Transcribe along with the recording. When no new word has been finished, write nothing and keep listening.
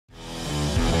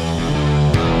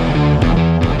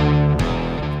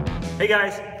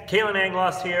guys, Kalen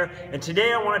Anglos here, and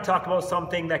today I want to talk about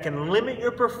something that can limit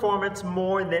your performance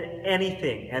more than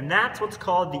anything, and that's what's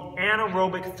called the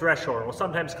anaerobic threshold, or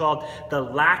sometimes called the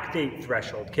lactate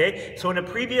threshold, okay? So in a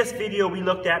previous video, we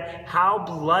looked at how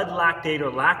blood lactate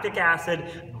or lactic acid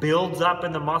builds up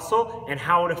in the muscle and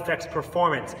how it affects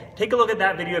performance. Take a look at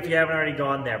that video if you haven't already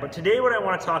gone there. But today what I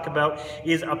want to talk about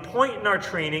is a point in our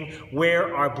training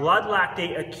where our blood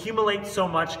lactate accumulates so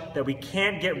much that we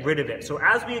can't get rid of it. So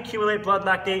as we accumulate blood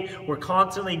lactate, we're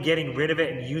constantly getting rid of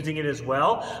it and using it as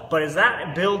well. But as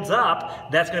that builds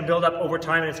up, that's going to build up over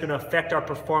time and it's going to affect our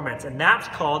performance. And that's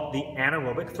called the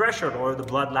anaerobic threshold or the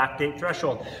blood lactate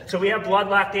threshold. So we have blood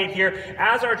lactate here.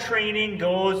 As our training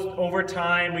goes over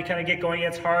time, we kind of get going,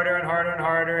 it's harder and harder and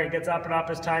harder. It gets up and up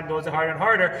as time goes harder and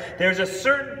harder. There's a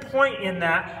certain point in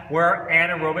that where our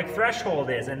anaerobic threshold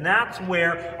is. And that's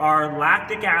where our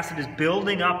lactic acid is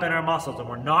building up in our muscles and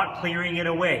we're not clearing it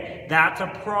away. That's a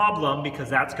problem because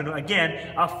that's going to,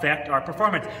 again, affect our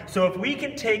performance. So if we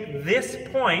can take this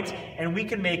point and we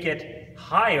can make it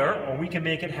higher, or we can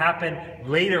make it happen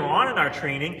later on in our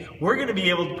training, we're going to be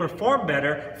able to perform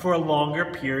better for a longer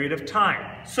period of time.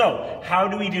 So how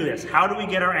do we do this? How do we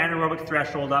get our anaerobic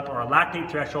threshold up, or our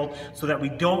lactate threshold, so that we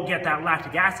don't get that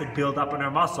lactic acid build up in our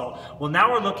muscle? Well,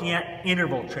 now we're looking at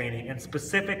interval training, and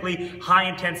specifically high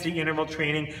intensity interval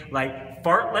training like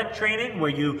fartlek training,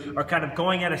 where you are kind of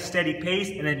going at a steady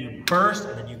pace and then you burst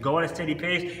and then you go at a steady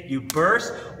pace, you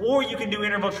burst. Or you can do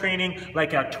interval training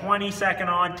like a 20-second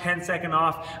on, 10-second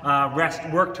off,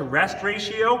 work to rest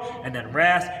ratio, and then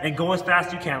rest and go as fast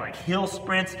as you can, like hill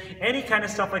sprints, any kind of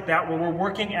stuff like that, where we're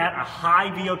working at a high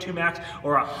VO2 max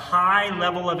or a high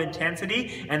level of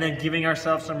intensity and then giving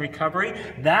ourselves some recovery.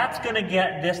 That's going to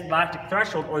get this lactic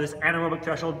threshold or this anaerobic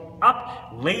threshold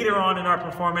up later on in our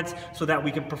performance so that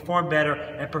we can perform better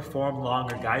and perform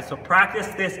longer, guys. So practice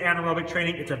this anaerobic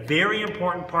training. It's a very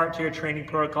important part to your training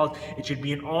protocols. It should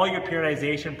be in all your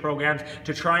periodization programs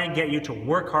to try and get you to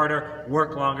work harder,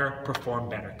 work longer, perform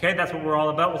better. Okay, that's what we're all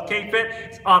about with K-Fit.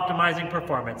 It's optimizing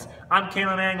performance. I'm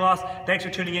Kalen Anglos. Thanks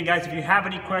for tuning in, guys. If you have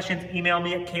any questions, email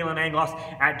me at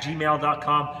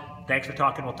kalenanglos@gmail.com. Thanks for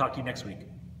talking. We'll talk to you next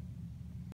week.